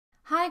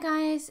Hi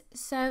guys,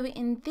 so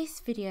in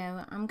this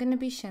video I'm going to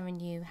be showing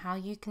you how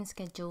you can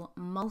schedule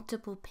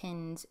multiple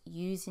pins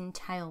using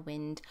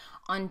Tailwind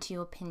onto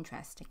your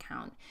Pinterest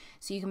account.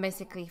 So you can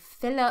basically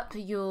fill up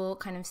your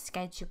kind of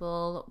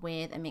schedule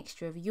with a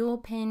mixture of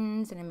your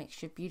pins and a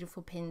mixture of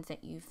beautiful pins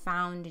that you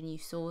found and you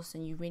sourced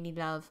and you really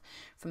love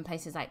from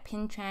places like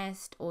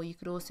Pinterest, or you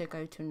could also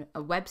go to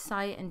a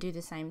website and do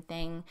the same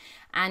thing.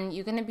 And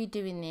you're going to be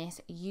doing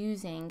this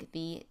using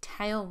the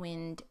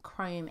Tailwind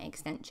Chrome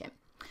extension.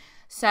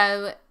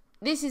 So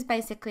this is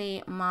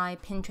basically my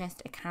Pinterest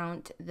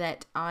account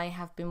that I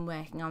have been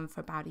working on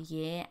for about a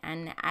year,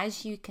 and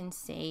as you can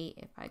see,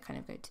 if I kind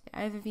of go to the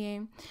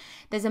overview,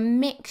 there's a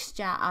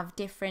mixture of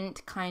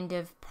different kind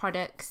of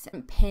products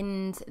and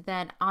pins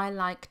that I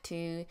like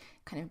to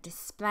kind of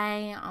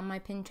display on my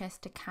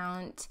Pinterest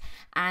account,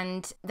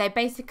 and they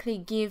basically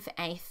give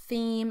a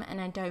theme and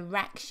a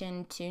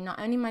direction to not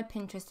only my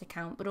Pinterest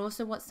account but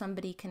also what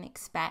somebody can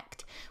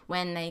expect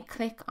when they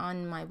click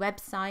on my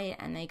website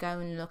and they go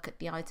and look at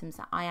the items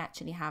that I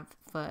actually have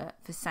for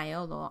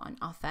sale or on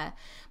offer.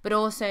 But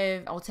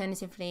also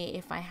alternatively,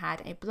 if I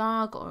had a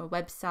blog or a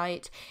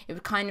website, it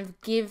would kind of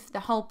give,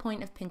 the whole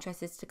point of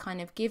Pinterest is to kind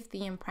of give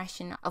the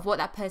impression of what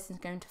that person's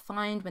going to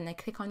find when they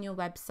click on your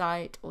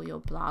website or your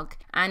blog.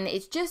 And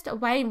it's just a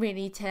way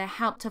really to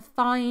help to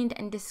find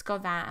and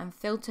discover and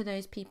filter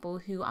those people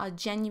who are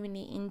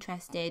genuinely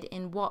interested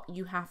in what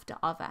you have to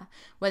offer,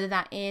 whether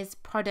that is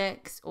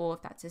products or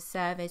if that's a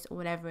service or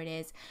whatever it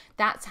is.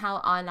 That's how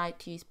I like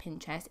to use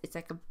Pinterest. It's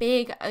like a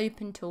big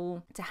open tool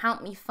to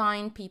help me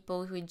find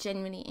people who are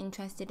genuinely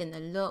interested in the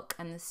look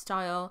and the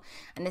style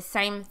and the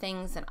same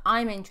things that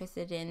I'm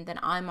interested in that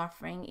I'm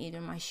offering either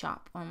in my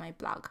shop or my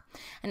blog.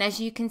 And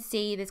as you can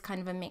see, there's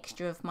kind of a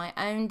mixture of my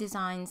own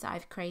designs that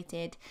I've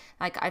created.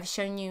 Like I've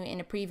shown you in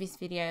a previous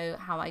video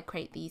how I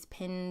create these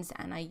pins,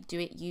 and I do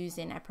it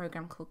using a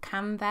program called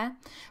Canva.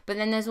 But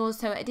then there's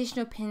also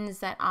additional pins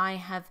that I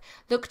have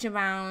looked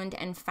around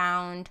and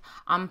found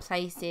on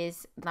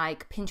places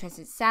like Pinterest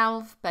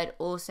itself, but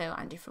also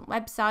on different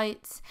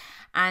websites.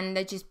 And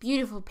they're just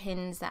beautiful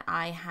pins that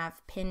I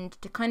have pinned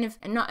to kind of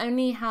not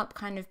only help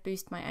kind of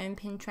boost my own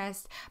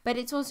Pinterest, but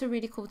it's also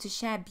really cool to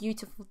share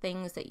beautiful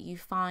things that you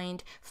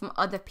find from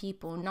other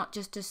people, not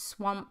just to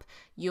swamp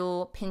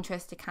your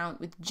Pinterest account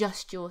with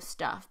just your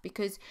stuff,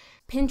 because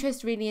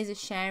Pinterest really is a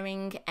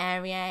sharing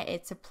area.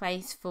 It's a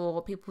place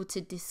for people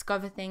to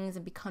discover things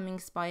and become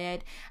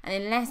inspired.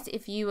 And unless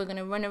if you are going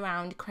to run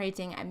around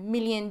creating a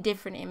million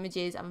different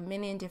images of a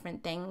million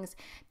different things,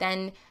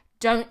 then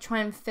don't try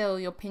and fill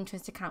your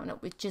Pinterest account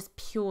up with just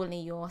purely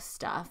your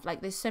stuff.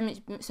 Like there's so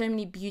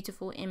many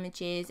beautiful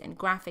images and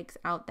graphics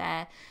out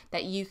there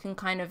that you can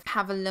kind of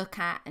have a look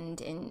at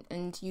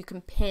and you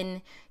can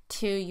pin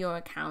to your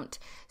account.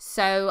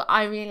 So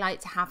I really like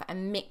to have a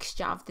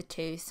mixture of the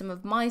two, some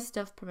of my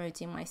stuff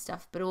promoting my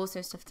stuff, but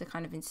also stuff to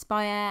kind of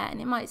inspire,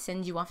 and it might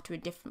send you off to a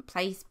different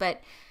place,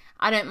 but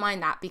I don't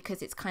mind that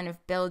because it's kind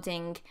of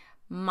building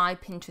my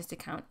Pinterest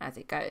account as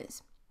it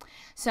goes.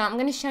 So I'm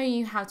going to show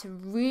you how to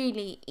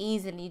really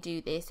easily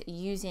do this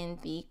using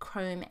the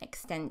Chrome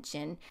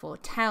extension for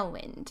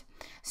Tailwind.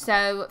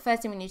 So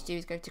first thing we need to do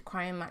is go to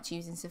Chrome. That's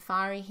using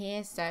Safari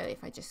here. So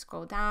if I just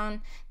scroll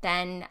down,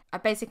 then I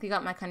basically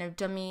got my kind of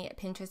dummy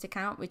Pinterest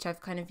account, which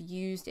I've kind of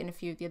used in a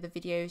few of the other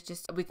videos.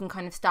 Just we can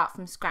kind of start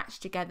from scratch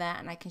together,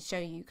 and I can show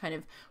you kind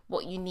of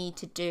what you need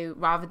to do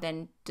rather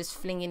than just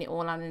flinging it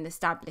all on an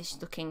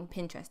established looking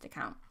Pinterest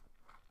account.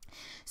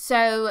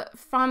 So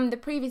from the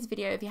previous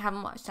video, if you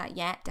haven't watched that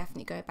yet,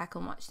 definitely go back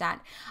and watch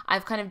that.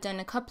 I've kind of done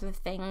a couple of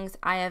things.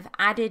 I have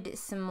added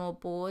some more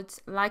boards.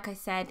 Like I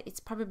said, it's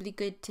probably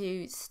good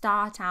to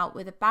start out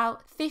with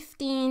about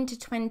 15 to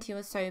 20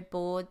 or so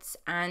boards,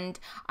 and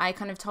I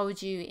kind of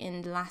told you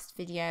in the last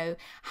video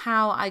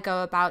how I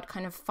go about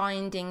kind of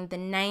finding the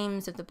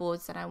names of the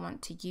boards that I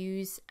want to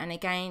use. And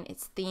again,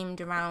 it's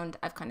themed around,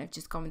 I've kind of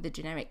just gone with the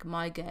generic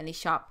My Girly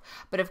Shop,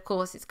 but of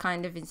course it's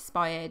kind of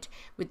inspired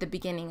with the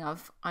beginning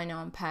of I Know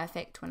I'm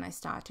Perfect when I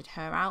started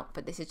her out,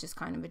 but this is just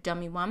kind of a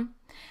dummy one.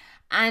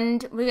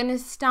 And we're going to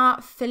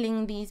start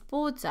filling these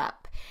boards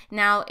up.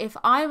 Now, if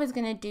I was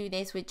going to do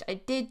this, which I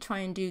did try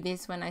and do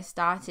this when I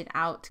started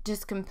out,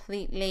 just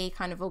completely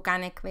kind of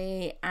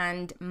organically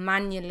and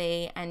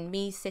manually, and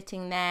me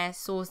sitting there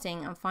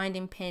sourcing and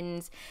finding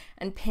pins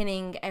and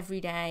pinning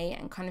every day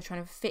and kind of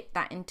trying to fit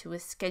that into a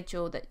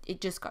schedule, that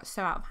it just got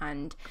so out of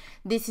hand.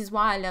 This is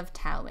why I love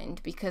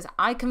Tailwind, because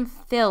I can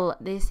fill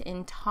this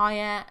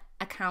entire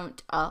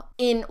account up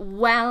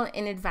well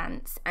in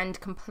advance and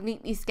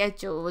completely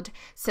scheduled,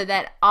 so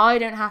that I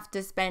don't have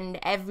to spend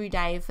every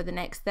day for the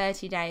next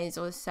 30 days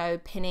or so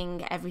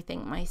pinning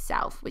everything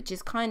myself, which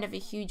is kind of a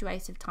huge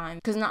waste of time,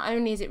 because not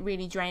only is it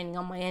really draining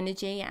on my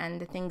energy and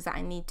the things that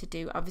I need to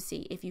do.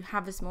 Obviously, if you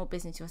have a small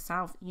business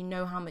yourself, you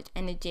know how much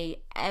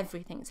energy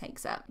everything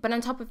takes up. But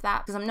on top of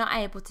that, because I'm not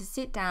able to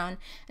sit down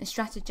and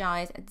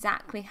strategize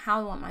exactly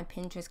how I want my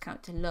Pinterest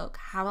account to look,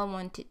 how I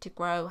want it to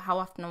grow, how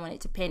often I want it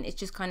to pin, it's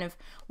just kind of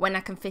when when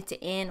I can fit it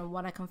in or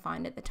what I can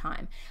find at the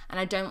time. And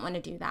I don't want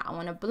to do that. I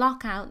want to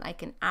block out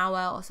like an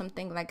hour or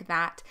something like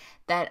that,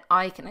 that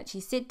I can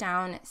actually sit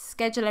down,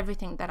 schedule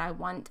everything that I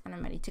want, and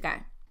I'm ready to go.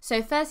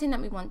 So first thing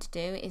that we want to do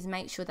is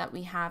make sure that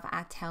we have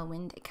our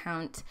Tailwind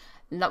account.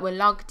 We're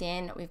logged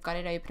in, we've got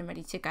it open and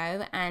ready to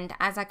go. And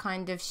as I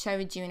kind of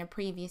showed you in a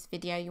previous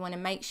video, you want to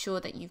make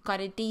sure that you've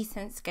got a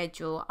decent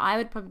schedule. I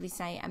would probably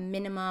say a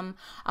minimum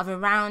of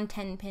around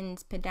 10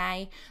 pins per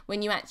day.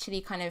 When you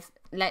actually kind of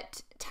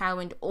let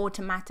Tailwind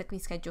automatically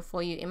schedule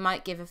for you, it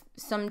might give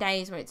some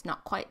days where it's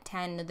not quite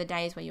 10, other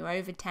days where you're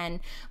over 10,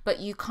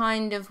 but you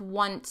kind of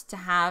want to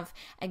have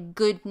a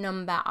good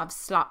number of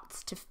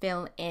slots to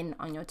fill in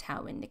on your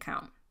Tailwind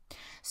account.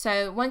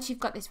 So once you've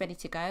got this ready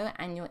to go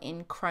and you're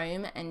in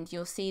Chrome, and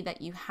you'll see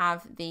that you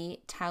have the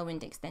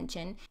Tailwind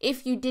extension.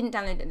 If you didn't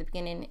download it at the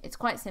beginning, it's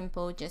quite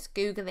simple. Just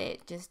Google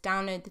it, just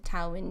download the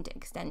Tailwind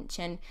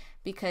extension,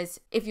 because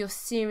if you're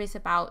serious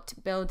about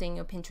building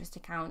your Pinterest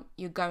account,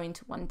 you're going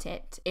to want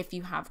it if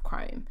you have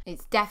Chrome.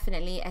 It's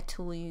definitely a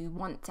tool you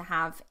want to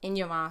have in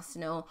your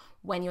arsenal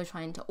when you're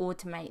trying to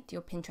automate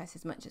your Pinterest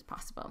as much as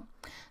possible.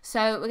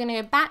 So we're going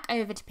to go back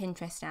over to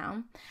Pinterest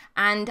now,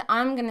 and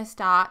I'm going to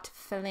start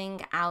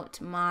filling out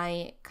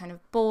my kind of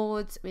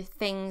boards with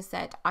things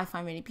that I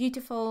find really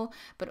beautiful,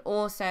 but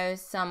also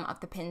some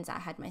of the pins that I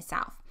had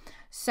myself.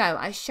 So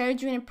I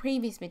showed you in a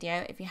previous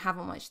video. If you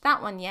haven't watched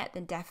that one yet,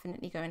 then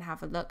definitely go and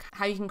have a look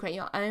how you can create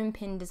your own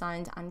pin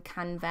designs on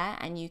Canva,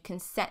 and you can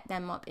set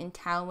them up in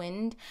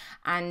Tailwind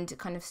and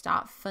kind of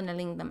start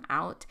funneling them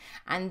out.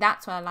 And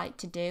that's what I like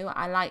to do.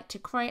 I like to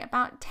create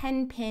about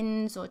 10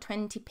 pins or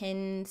 20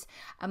 pins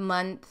a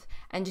month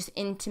and just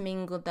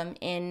intermingle them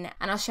in.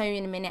 And I'll show you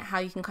in a minute how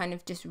you can kind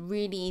of just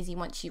really easy,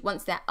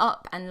 once they're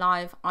up and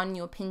live on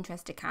your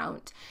Pinterest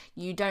account,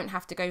 you don't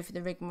have to go for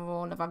the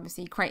rigmarole of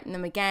obviously creating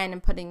them again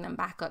and putting them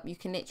back up. You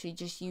can literally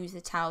just use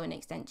the Tailwind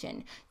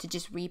extension to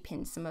just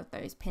repin some of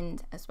those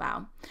pins as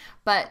well.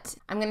 But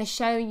I'm going to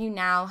show you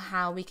now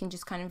how we can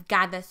just kind of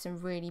gather some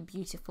really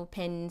beautiful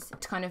pins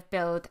to kind of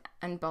build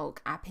and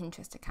bulk our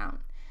Pinterest account.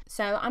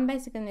 So I'm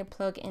basically going to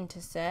plug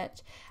into search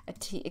a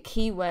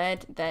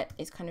keyword that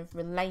is kind of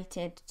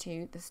related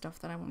to the stuff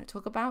that I want to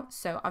talk about.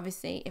 So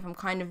obviously if I'm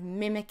kind of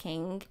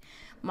mimicking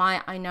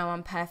my I Know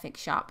I'm Perfect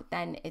shop,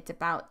 then it's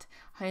about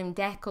home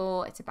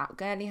decor, it's about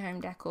girly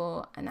home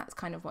decor, and that's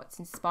kind of what's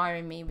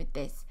inspiring me with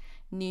this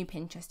new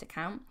Pinterest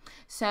account.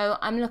 So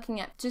I'm looking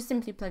at just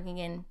simply plugging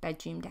in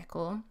bedroom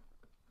decor.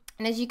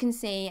 And as you can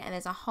see,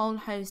 there's a whole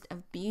host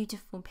of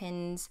beautiful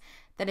pins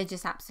that are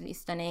just absolutely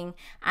stunning.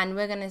 And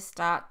we're going to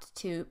start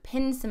to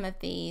pin some of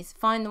these,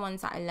 find the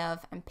ones that I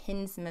love, and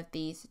pin some of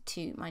these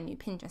to my new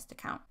Pinterest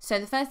account. So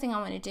the first thing I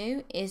want to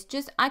do is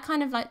I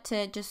kind of like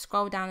to just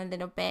scroll down a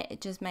little bit.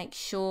 It just makes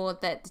sure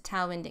that the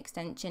Tailwind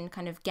extension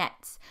kind of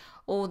gets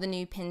all the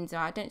new pins.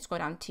 I don't scroll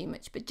down too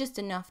much, but just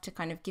enough to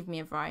kind of give me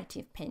a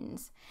variety of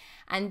pins.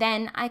 And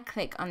then I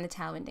click on the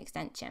Tailwind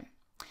extension.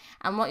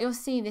 And what you'll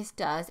see this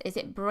does is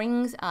it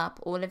brings up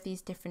all of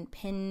these different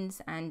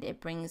pins, and it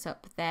brings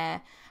up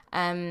their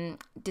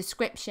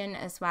description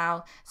as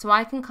well. So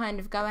I can kind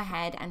of go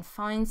ahead and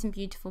find some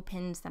beautiful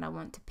pins that I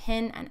want to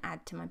pin and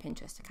add to my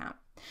Pinterest account.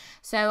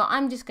 So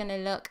I'm just going to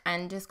look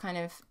and just kind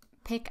of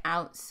pick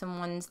out some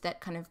ones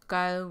that kind of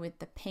go with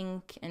the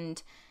pink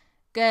and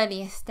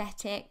girly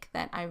aesthetic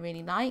that I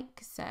really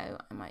like. So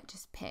I might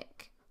just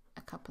pick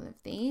a couple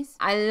of these.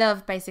 I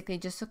love basically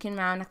just looking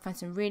around. I can find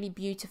some really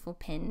beautiful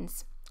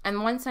pins.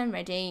 And once I'm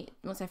ready,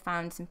 once I've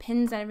found some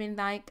pins I really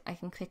like, I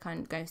can click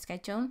on Go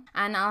Schedule,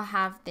 and I'll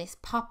have this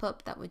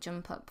pop-up that will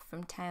jump up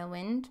from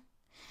Tailwind,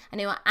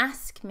 and it will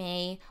ask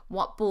me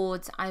what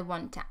boards I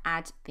want to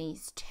add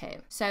these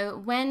to.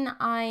 So when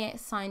I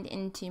signed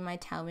into my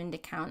Tailwind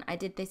account, I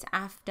did this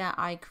after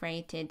I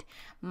created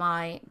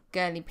my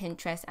girly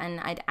Pinterest and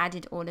I'd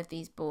added all of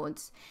these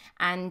boards,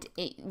 and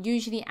it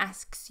usually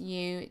asks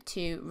you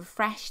to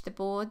refresh the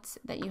boards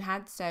that you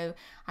had. So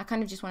I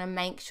kind of just want to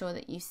make sure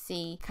that you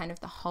see kind of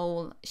the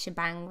whole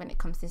shebang when it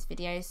comes to this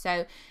video.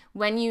 So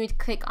when you would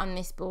click on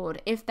this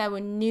board, if there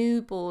were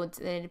new boards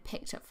that it had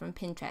picked up from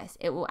Pinterest,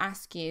 it will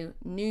ask you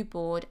new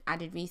board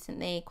added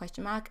recently ?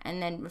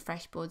 And then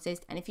refresh boards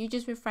list. And if you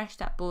just refresh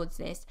that boards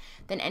list,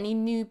 then any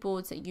new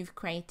boards that you've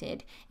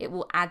created, it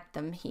will add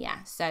them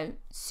here. So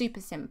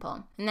super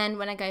simple. And then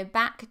when I go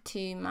back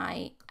to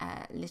my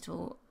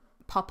little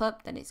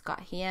pop-up that it's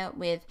got here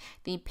with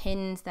the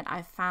pins that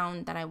I've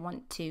found that I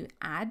want to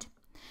add,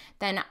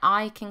 then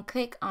I can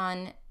click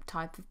on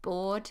type of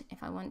board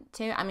if I want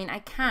to. I mean, I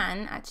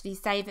can actually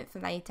save it for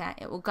later.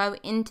 It will go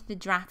into the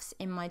drafts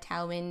in my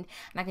Tailwind,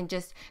 and I can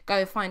just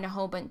go find a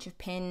whole bunch of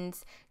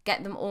pins,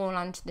 get them all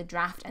onto the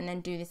draft, and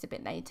then do this a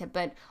bit later.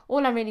 But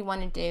all I really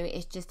want to do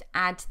is just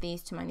add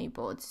these to my new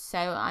boards. So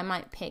I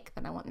might pick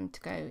that I want them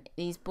to go,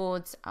 these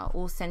boards are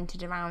all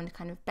centered around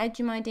kind of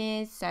bedroom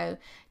ideas, so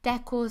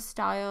decor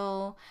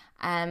style,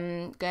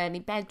 girly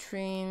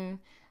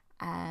bedroom,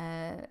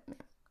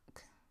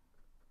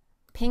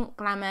 pink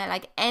glamour,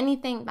 like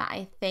anything that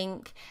I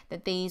think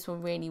that these will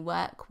really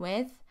work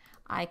with,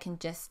 I can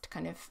just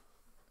kind of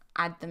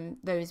add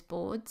those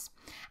boards.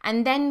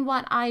 And then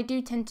what I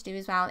do tend to do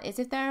as well is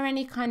if there are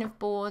any kind of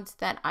boards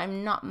that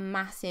I'm not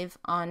massive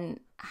on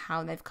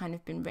how they've kind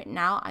of been written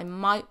out, I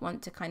might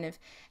want to kind of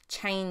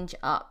change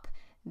up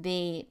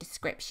the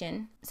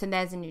description. So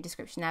there's a new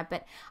description there,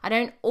 but I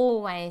don't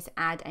always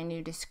add a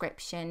new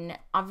description.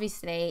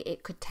 Obviously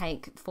it could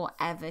take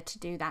forever to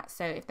do that,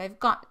 so if they've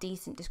got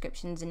decent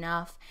descriptions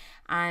enough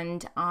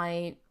and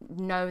I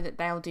know that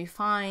they'll do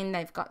fine,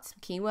 they've got some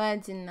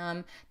keywords in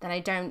them, then I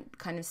don't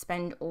kind of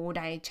spend all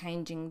day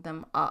changing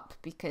them up,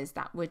 because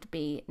that would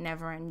be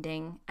never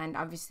ending. And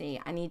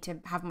obviously I need to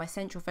have my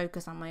central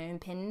focus on my own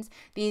pins.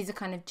 These are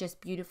kind of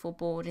just beautiful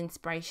board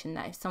inspiration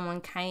that if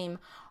someone came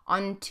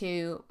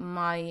onto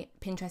my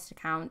Pinterest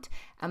account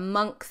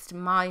amongst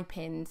my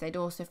pins, they'd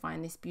also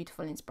find this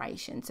beautiful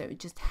inspiration. So it would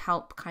just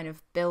help kind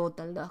of build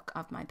the look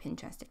of my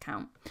Pinterest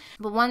account.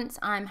 But once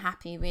I'm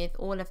happy with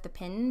all of the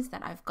pins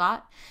that I've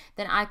got,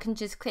 then I can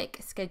just click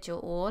schedule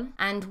all.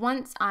 And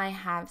once I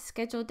have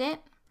scheduled it,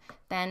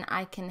 then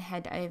I can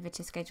head over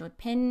to scheduled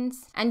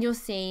pins and you'll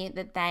see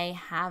that they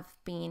have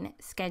been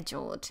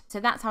scheduled.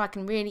 So that's how I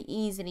can really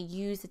easily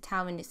use the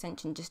Tailwind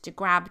extension just to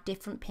grab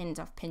different pins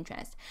off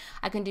Pinterest.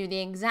 I can do the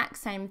exact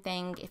same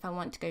thing if I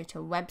want to go to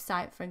a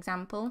website, for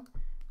example.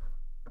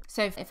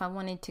 So if I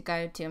wanted to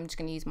go to, I'm just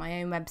going to use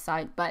my own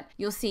website, but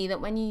you'll see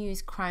that when you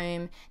use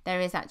Chrome, there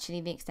is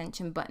actually the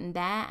extension button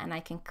there, and I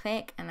can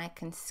click and I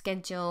can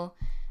schedule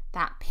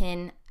that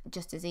pin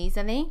just as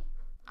easily.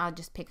 I'll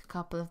just pick a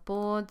couple of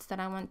boards that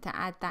I want to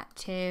add that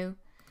to.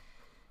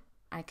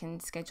 I can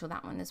schedule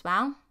that one as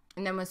well.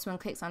 And then when someone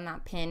clicks on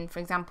that pin, for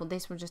example,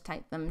 this will just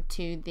take them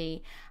to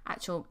the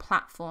actual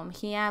platform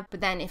here.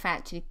 But then if I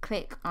actually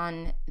click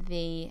on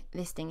the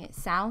listing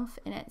itself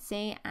in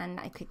Etsy and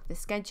I click the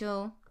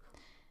schedule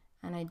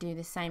and I do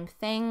the same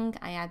thing,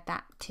 I add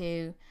that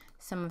to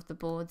some of the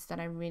boards that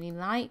I really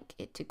like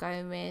it to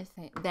go with,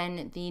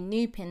 then the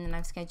new pin that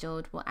I've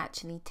scheduled will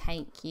actually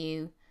take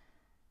you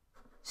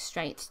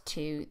straight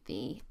to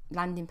the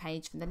landing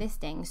page for the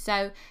listing.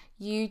 So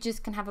you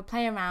just can have a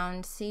play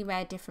around, see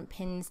where different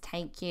pins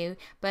take you.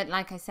 But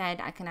like I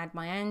said, I can add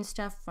my own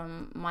stuff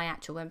from my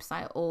actual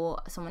website or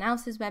someone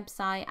else's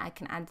website. I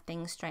can add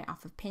things straight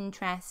off of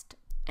Pinterest,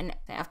 and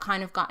I've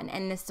kind of got an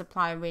endless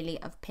supply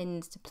really of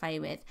pins to play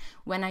with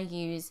when I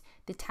use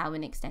the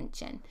Tailwind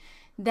extension.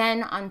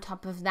 Then on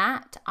top of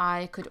that,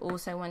 I could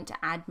also want to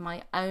add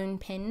my own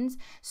pins.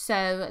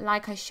 So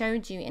like I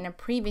showed you in a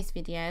previous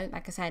video,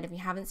 like I said, if you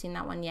haven't seen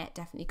that one yet,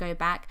 definitely go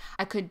back.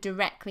 I could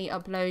directly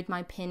upload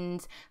my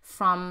pins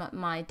from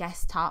my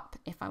desktop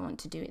if I want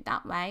to do it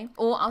that way.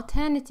 Or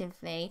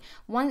alternatively,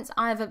 once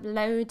I've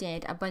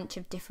uploaded a bunch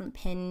of different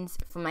pins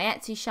from my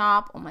Etsy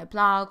shop or my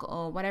blog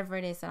or whatever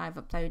it is that I've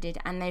uploaded,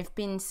 and they've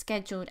been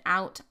scheduled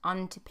out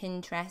onto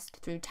Pinterest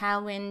through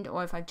Tailwind,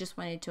 or if I just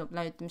wanted to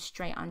upload them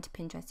straight onto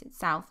Pinterest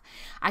itself,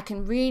 I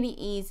can really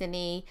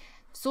easily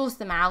source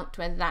them out,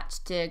 whether that's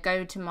to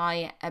go to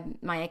my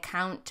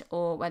account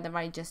or whether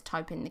I just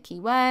type in the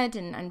keyword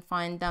and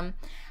find them,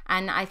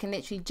 and I can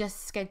literally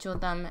just schedule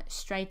them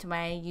straight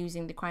away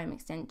using the Chrome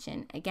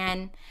extension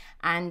again,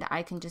 and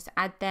I can just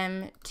add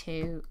them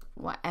to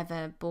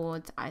whatever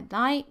boards I'd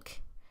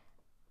like.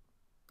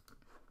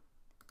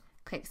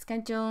 Click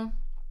schedule,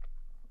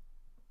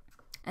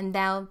 and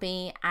they'll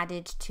be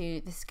added to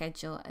the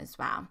schedule as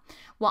well.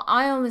 What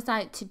I always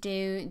like to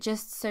do,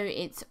 just so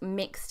it's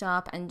mixed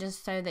up and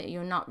just so that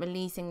you're not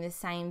releasing the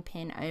same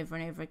pin over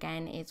and over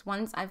again, is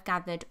once I've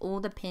gathered all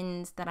the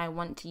pins that I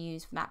want to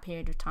use for that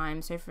period of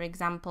time, so for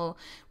example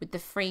with the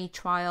free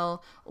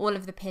trial, all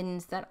of the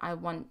pins that I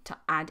want to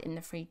add in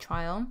the free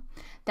trial,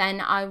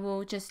 then I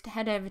will just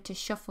head over to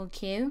Shuffle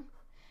Queue,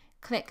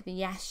 click the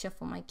yes,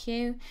 shuffle my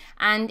queue,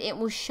 and it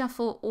will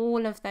shuffle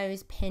all of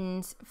those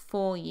pins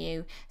for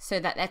you so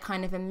that they're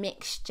kind of a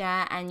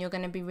mixture, and you're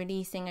going to be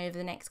releasing over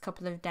the next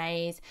couple of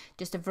days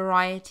just a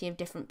variety of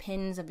different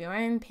pins of your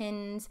own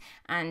pins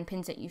and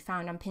pins that you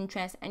found on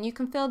Pinterest, and you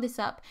can fill this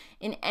up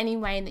in any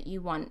way that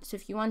you want. So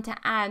if you want to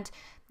add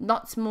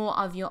lots more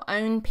of your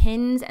own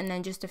pins and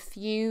then just a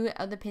few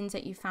other pins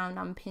that you found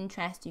on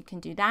Pinterest, you can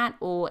do that.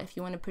 Or if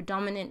you want to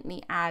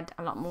predominantly add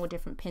a lot more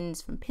different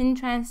pins from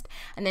Pinterest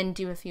and then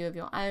do a few of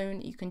your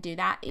own, you can do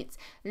that. It's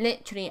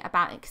literally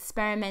about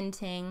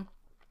experimenting,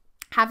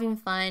 having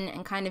fun,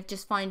 and kind of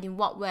just finding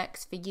what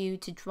works for you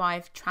to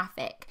drive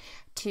traffic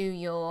to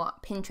your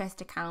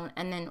Pinterest account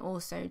and then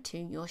also to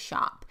your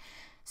shop.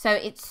 So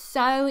it's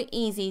so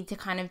easy to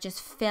kind of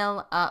just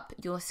fill up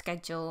your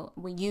schedule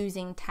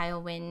using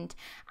Tailwind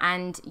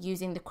and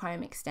using the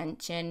Chrome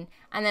extension,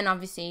 and then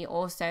obviously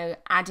also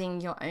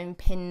adding your own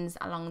pins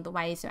along the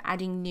way, so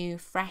adding new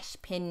fresh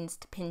pins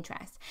to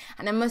Pinterest.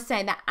 And I must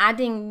say that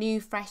adding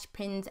new fresh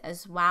pins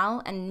as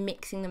well and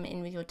mixing them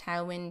in with your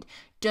Tailwind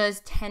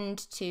does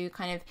tend to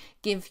kind of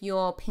give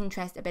your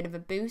Pinterest a bit of a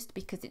boost,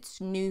 because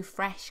it's new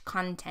fresh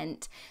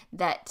content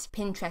that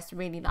Pinterest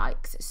really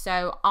likes.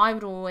 So I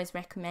would always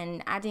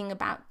recommend adding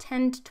about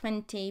 10 to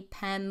 20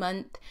 per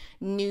month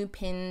new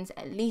pins,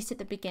 at least at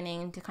the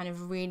beginning, to kind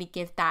of really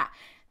give that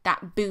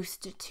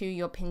boost to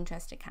your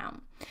Pinterest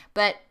account.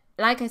 But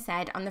Like I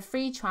said, on the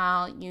free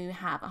trial, you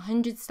have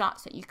 100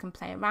 slots that you can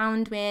play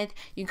around with.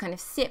 You kind of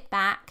sit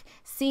back,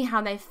 see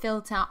how they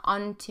filter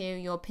onto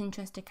your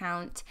Pinterest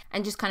account,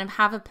 and just kind of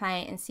have a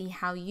play and see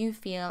how you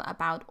feel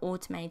about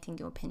automating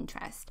your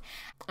Pinterest.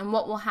 And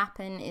what will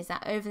happen is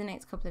that over the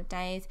next couple of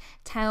days,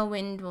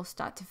 Tailwind will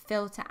start to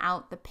filter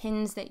out the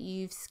pins that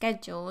you've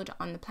scheduled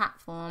on the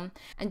platform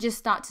and just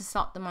start to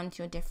slot them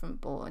onto your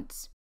different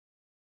boards.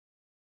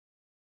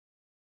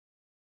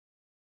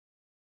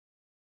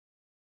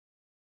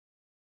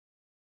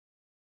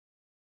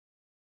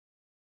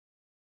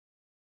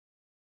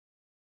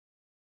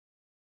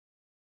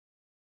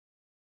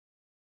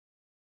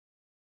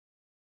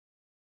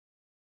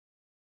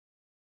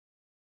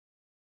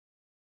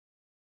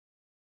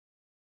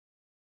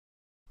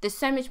 There's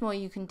so much more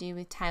you can do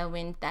with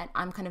Tailwind that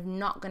I'm kind of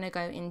not going to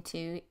go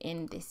into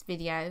in this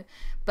video,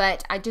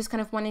 but I just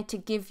kind of wanted to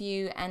give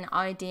you an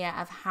idea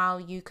of how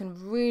you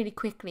can really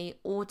quickly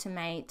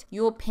automate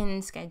your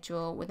pin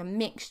schedule with a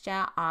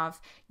mixture of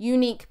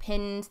unique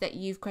pins that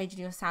you've created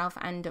yourself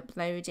and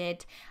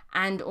uploaded,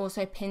 and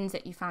also pins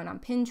that you found on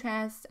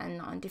Pinterest and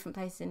on different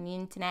places in the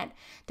internet,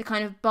 to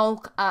kind of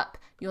bulk up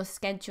your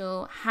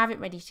schedule, have it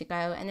ready to go,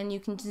 and then you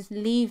can just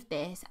leave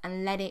this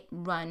and let it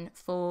run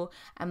for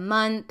a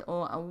month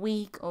or a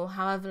week or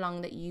however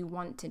long that you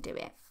want to do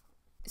it.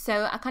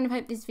 So I kind of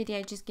hope this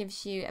video just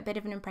gives you a bit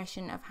of an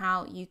impression of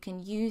how you can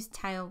use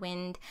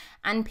Tailwind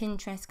and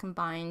Pinterest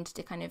combined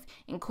to kind of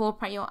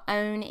incorporate your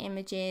own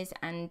images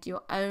and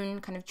your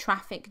own kind of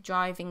traffic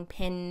driving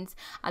pins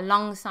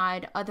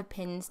alongside other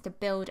pins to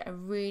build a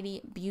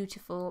really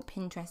beautiful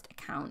Pinterest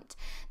account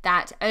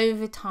that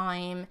over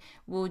time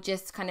will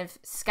just kind of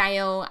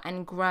scale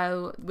and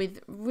grow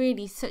with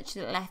really such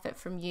little effort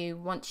from you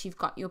once you've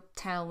got your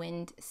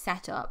Tailwind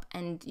set up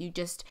and you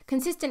just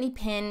consistently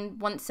pin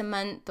once a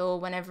month or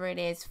whenever it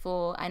is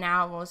for an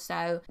hour or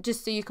so,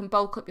 just so you can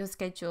bulk up your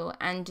schedule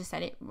and just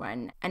let it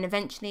run. And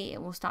eventually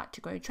it will start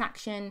to grow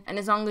traction. And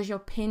as long as your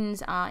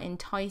pins are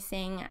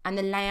enticing and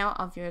the layout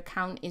of your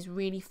account is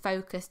really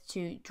focused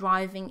to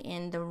driving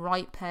in the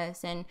right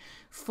person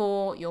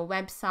for your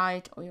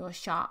website or your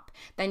shop,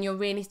 then you'll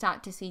really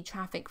start to see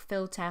traffic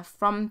filter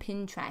from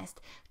Pinterest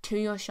to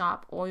your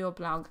shop or your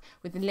blog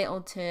with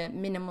little to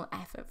minimal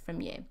effort from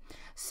you.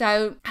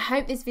 So I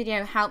hope this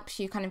video helps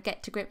you kind of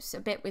get to grips a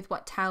bit with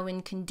what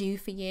Tailwind can do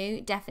for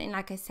you. Definitely,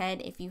 like I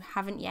said, if you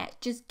haven't yet,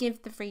 just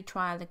give the free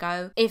trial a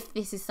go. If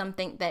this is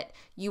something that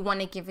you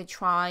want to give a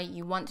try,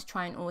 you want to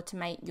try and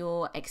automate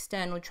your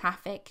external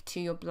traffic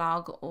to your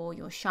blog or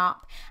your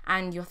shop,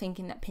 and you're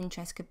thinking that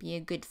Pinterest could be a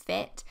good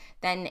fit,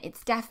 then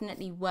it's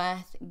definitely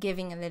worth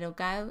giving a little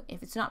go.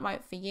 If it's not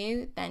right for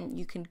you, then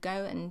you can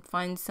go and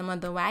find some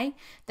other way.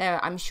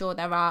 I'm sure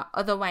there are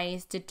other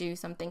ways to do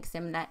something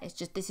similar. It's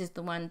just this is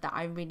the one that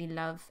I really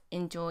love,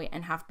 enjoy,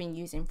 and have been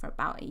using for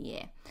about a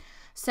year.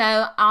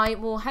 So I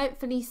will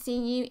hopefully see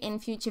you in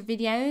future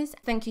videos.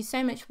 Thank you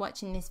so much for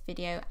watching this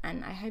video,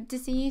 and I hope to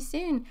see you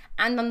soon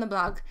and on the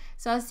blog.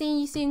 So I'll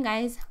see you soon,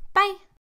 guys. Bye.